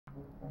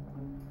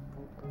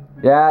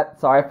Yeah,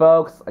 sorry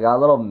folks, I got a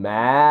little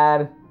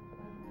mad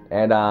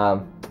and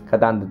cut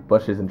down the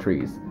bushes and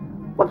trees.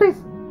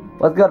 Whoopsies!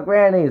 Let's go to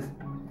Granny's.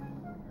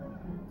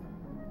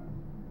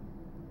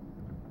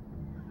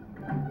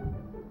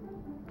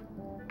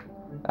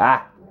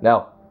 Ah,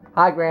 no.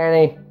 Hi,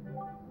 Granny.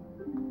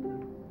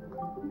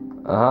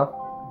 Uh-huh.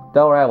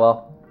 Don't worry,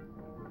 well.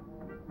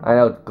 I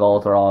know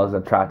gulls are always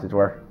attracted to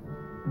her.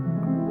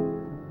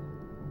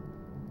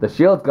 The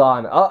shield's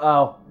gone.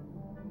 Uh-oh.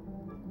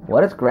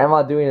 What is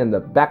Grandma doing in the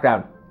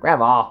background?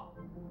 Grandma.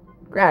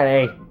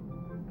 Granny.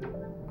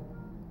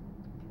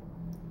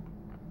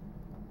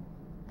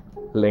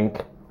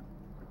 Link.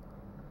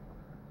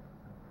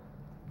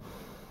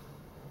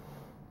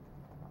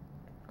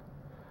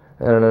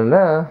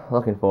 No.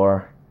 Looking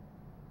for.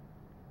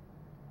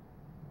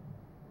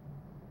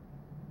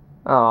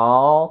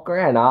 Oh,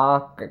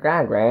 Grandma.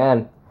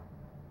 Gran.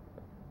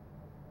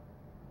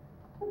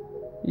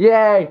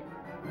 Yay!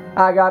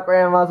 I got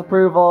Grandma's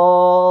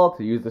approval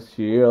to use the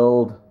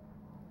shield.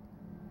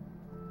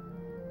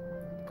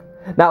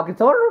 Now, can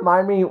someone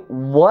remind me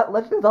what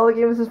Legend of Zelda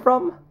game this is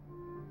from?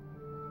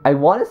 I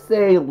want to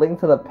say Link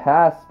to the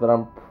Past, but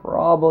I'm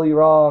probably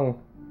wrong.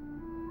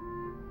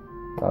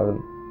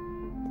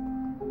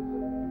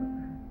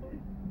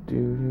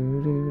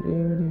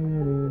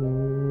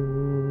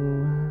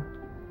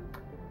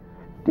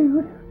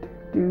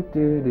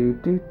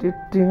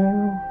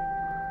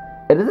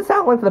 It doesn't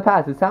sound Link to the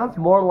Past. It sounds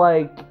more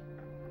like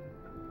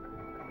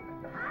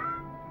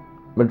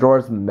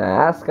Majora's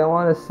Mask, I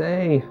want to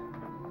say.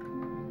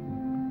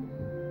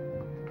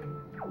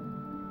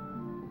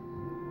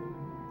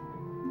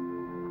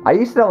 I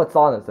used to know what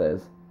song this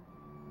is.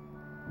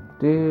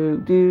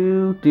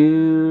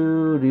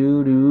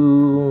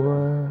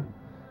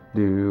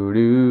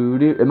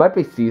 It might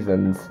be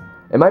Seasons.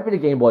 It might be the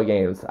Game Boy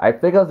games. I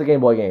think it was the Game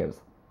Boy games.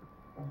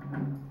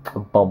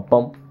 Bum bum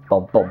bum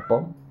bum bum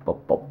bum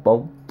bum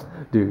bum.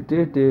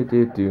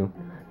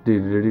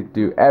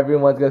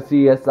 Everyone's gonna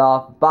see us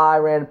off. Bye,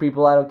 random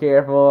people I don't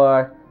care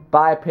for.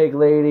 Bye, pig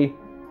lady.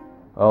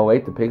 Oh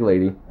wait, the pig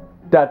lady.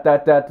 Who's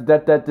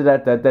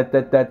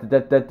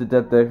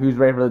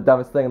ready for the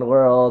dumbest thing in the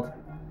world?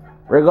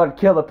 We're gonna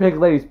kill the pig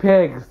lady's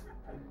pigs.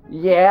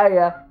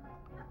 Yeah.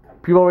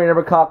 People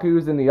remember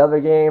cockoos in the other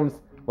games.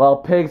 Well,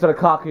 pigs are the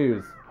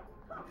cockoos.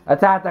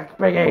 Attack the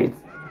piggies!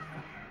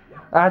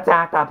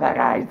 Attack the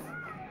piggies!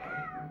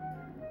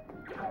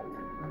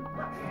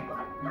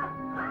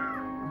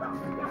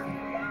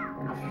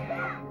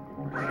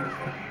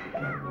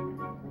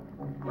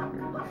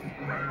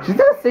 She's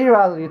gonna see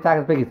around the attack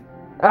the piggies.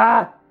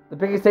 Ah! The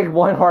piggies take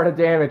 1 heart of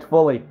damage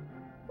fully.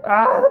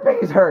 Ah! The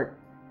piggies hurt.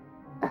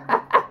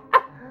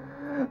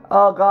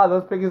 Oh god,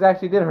 those piggies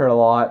actually did hurt a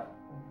lot.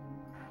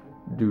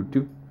 Note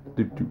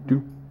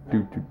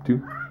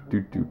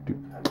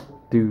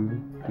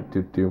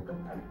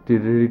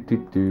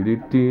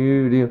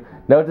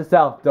to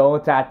self,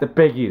 don't attack the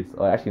piggies.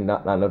 Oh, actually,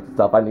 not note to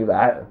self, I knew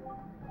that.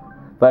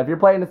 But if you're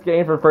playing this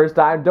game for the first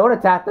time, don't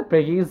attack the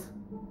piggies.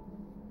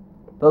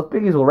 Those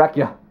piggies will wreck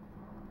you.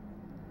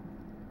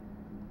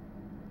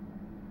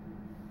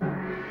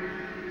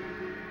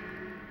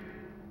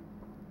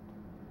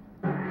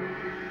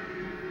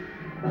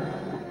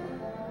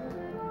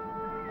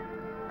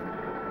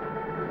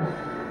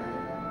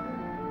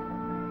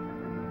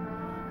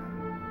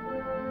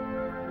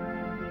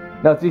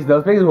 No, geez,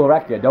 those piggies will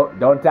wreck you.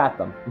 Don't attack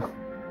them.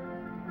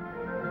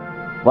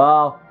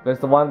 Well, there's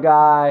the one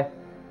guy,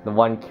 the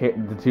one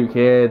kid, the 2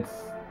 kids,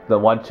 the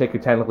one chick who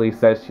technically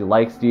says she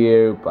likes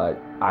you, but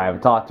I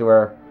haven't talked to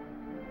her.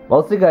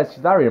 Mostly because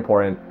she's not really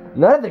important.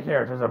 None of the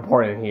characters are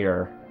important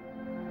here.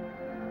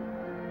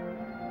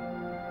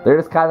 They're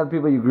just kind of the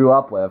people you grew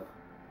up with.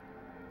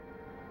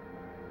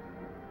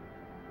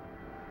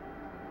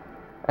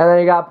 And then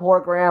you got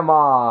poor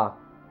Grandma.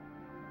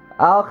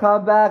 I'll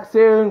come back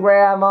soon,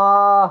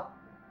 Grandma.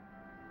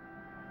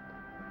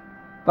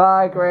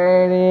 Bye,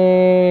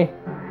 Granny.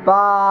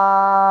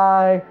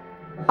 Bye.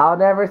 I'll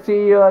never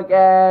see you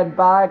again.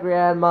 Bye,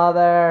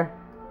 Grandmother.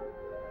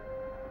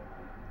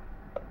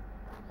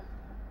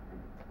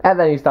 And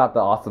then you stop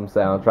the awesome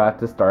soundtrack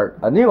to start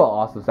a new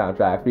awesome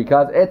soundtrack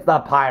because it's the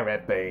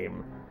pirate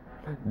theme.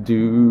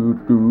 Do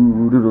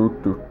do do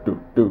do do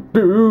do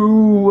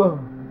do.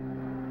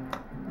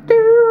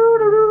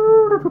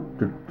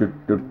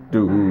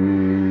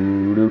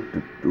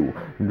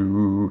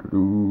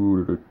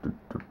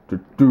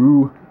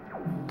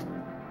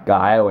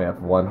 God, I only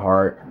have 1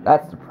 heart.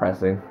 That's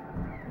depressing.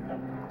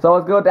 So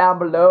let's go down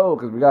below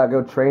because we gotta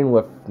go train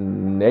with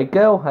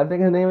Nico. I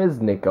think his name is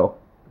Nico.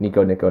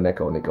 Nico. You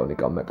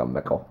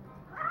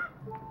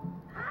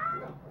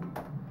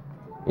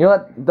know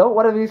what? Don't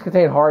one of these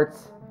contain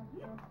hearts?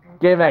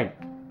 Give me.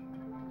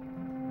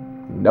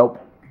 Nope.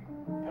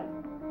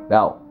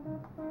 No.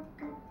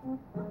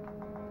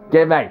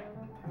 Give me.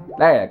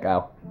 There you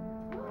go.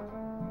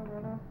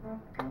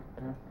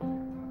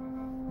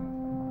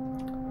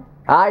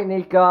 Hi,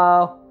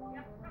 Nico.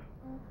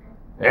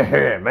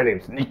 Hey, my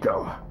name's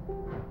Nico.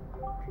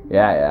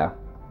 Yeah.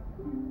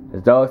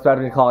 Just don't expect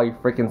me to call you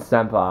freaking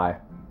senpai.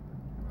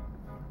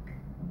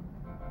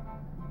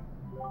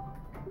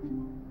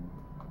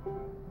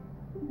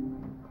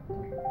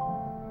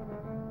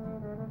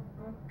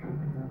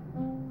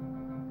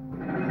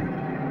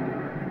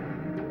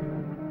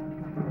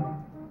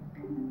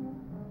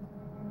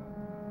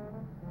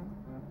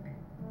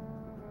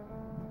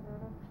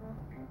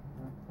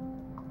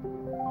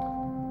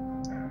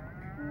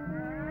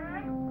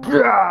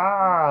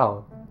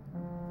 Yeah!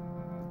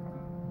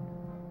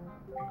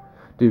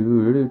 Do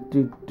do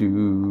do do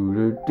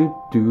do do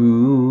do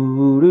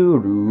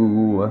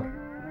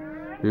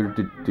do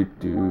do do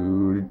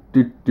do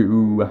do do.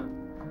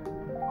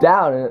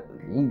 Down it,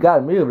 you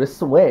gotta move to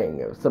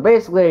swing. So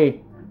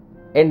basically,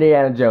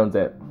 Indiana Jones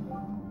it.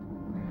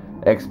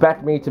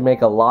 Expect me to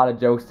make a lot of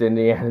jokes to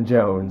Indiana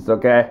Jones,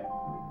 okay?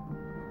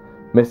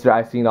 Mister,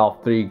 I've seen all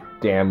 3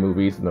 damn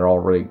movies and they're all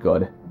really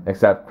good.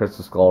 Except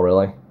Crystal Skull,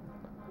 really.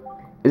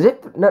 Is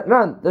it?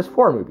 No, there's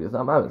 4 movies,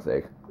 not my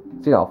mistake.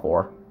 I've seen all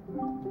 4.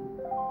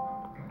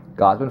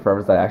 God, it's been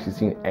forever since I've actually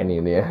seen any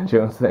Indiana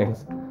Jones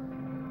things.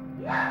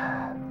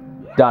 Da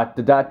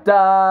da da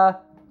da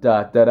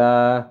da da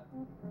da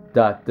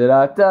da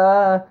da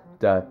da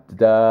da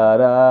da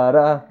da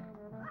da.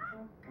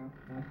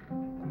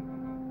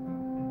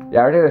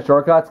 Yeah, we're taking the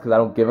shortcuts because I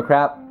don't give a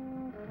crap.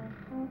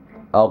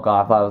 Oh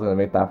god, I thought I was gonna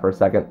make that for a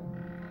second.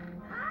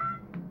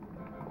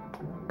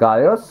 God,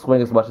 they don't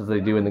swing as much as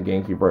they do in the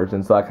GameCube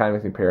version, so that kind of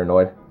makes me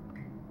paranoid.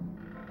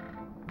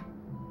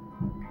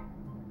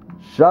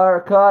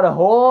 Shortcut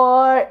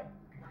ahoy!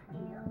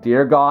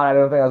 Dear God, I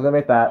don't think I was gonna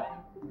make that.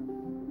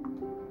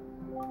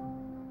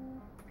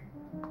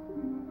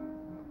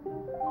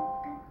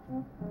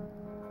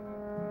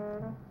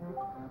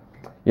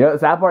 You know, the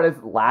sad part is,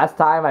 last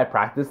time I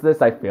practiced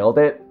this, I failed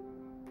it.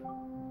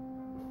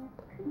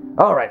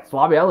 Alright,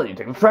 Swabby, I'll let you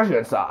take the treasure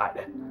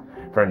inside.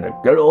 From the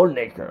good old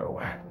Nico.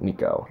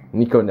 Nico.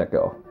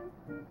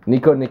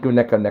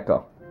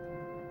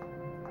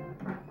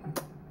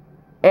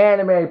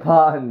 Anime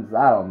puns,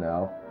 I don't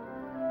know.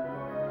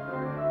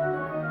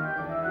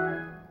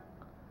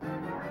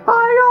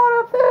 I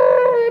gotta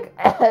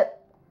think!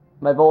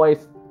 My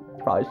voice.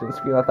 Probably shouldn't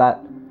scream like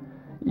that.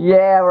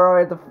 Yeah, we're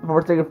already at the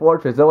Forsaken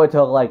Fortress. It only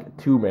took like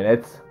 2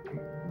 minutes.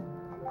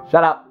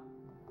 Shut up.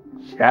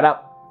 Shut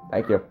up.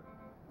 Thank you.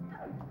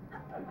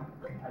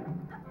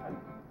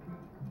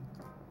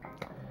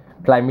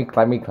 Climb,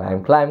 climb. La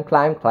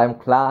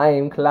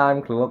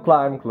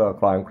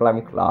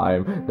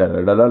la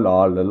la la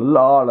la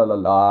la la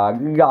la.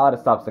 You gotta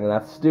stop singing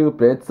that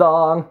stupid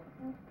song.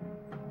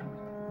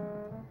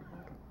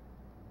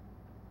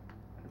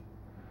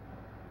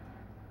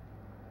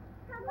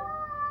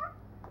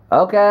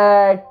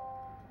 Okay.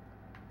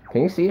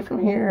 Can you see it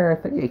from here?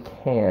 I think you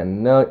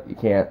can. No, you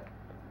can't.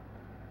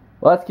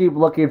 Let's keep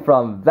looking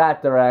from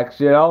that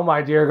direction. Oh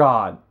my dear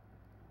God.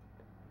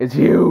 It's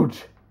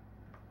huge.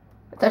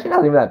 It's actually not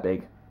even that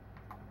big.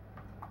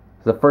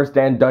 It's the first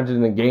damn dungeon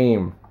in the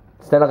game.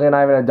 It's technically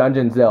not even a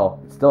dungeon still.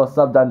 It's still a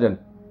sub-dungeon.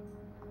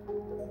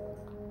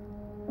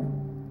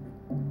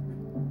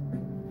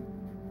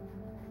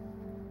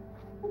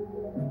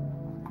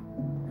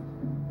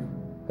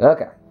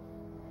 Okay.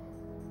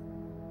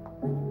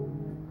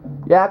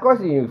 Yeah, of course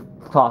you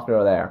toss me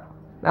over there.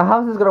 Now,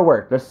 how's this gonna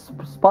work? There's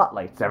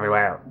spotlights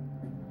everywhere.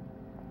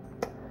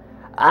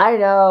 I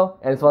know,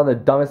 and it's one of the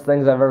dumbest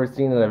things I've ever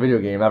seen in a video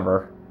game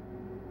ever.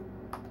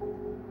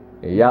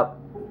 Yep.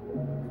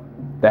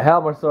 The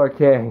Helmet Sword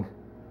King.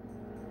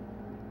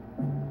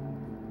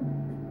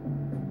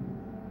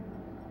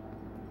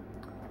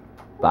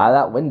 By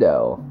that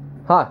window.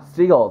 Huh,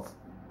 seagulls.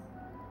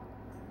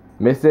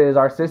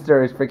 Our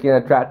sister, is freaking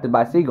attracted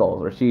by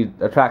seagulls, or she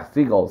attracts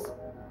seagulls.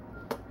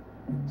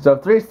 So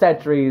 3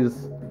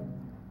 sentries,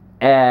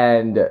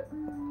 and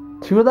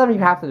 2 of them you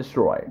have to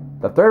destroy.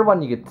 The 3rd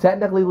one you could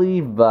technically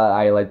leave, but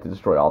I like to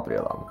destroy all 3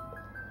 of them.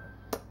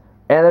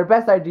 And their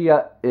best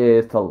idea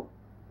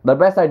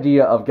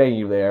of getting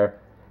you there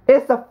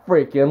is to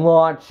freaking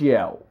launch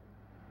you.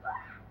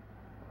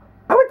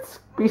 I would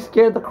be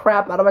scared the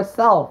crap out of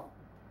myself.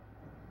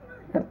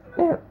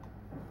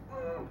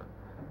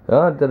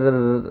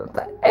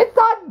 It's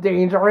not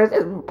dangerous.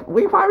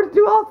 We probably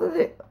do all of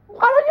it. Why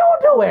don't you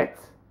do it?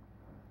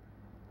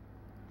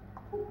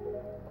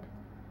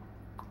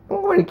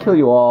 I'm going to kill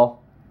you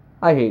all.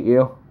 I hate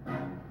you.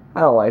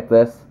 I don't like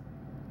this.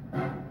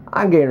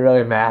 I'm getting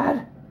really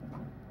mad.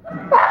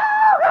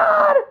 Oh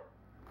God!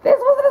 This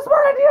wasn't a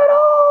smart idea at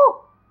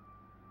all!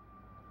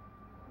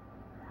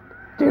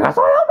 Do you guys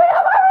want to help me?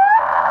 Oh my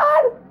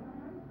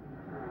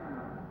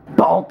God!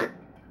 Bonk!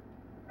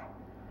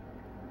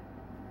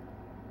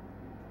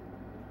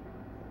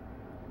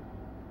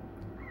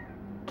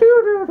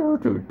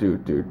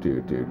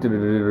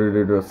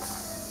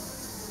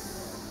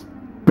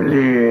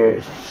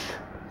 Splish!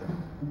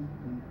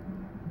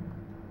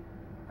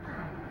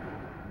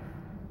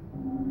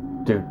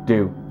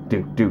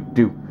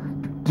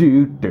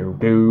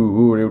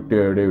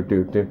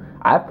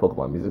 I have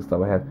Pokemon music stuck in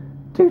my head.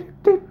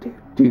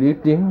 Do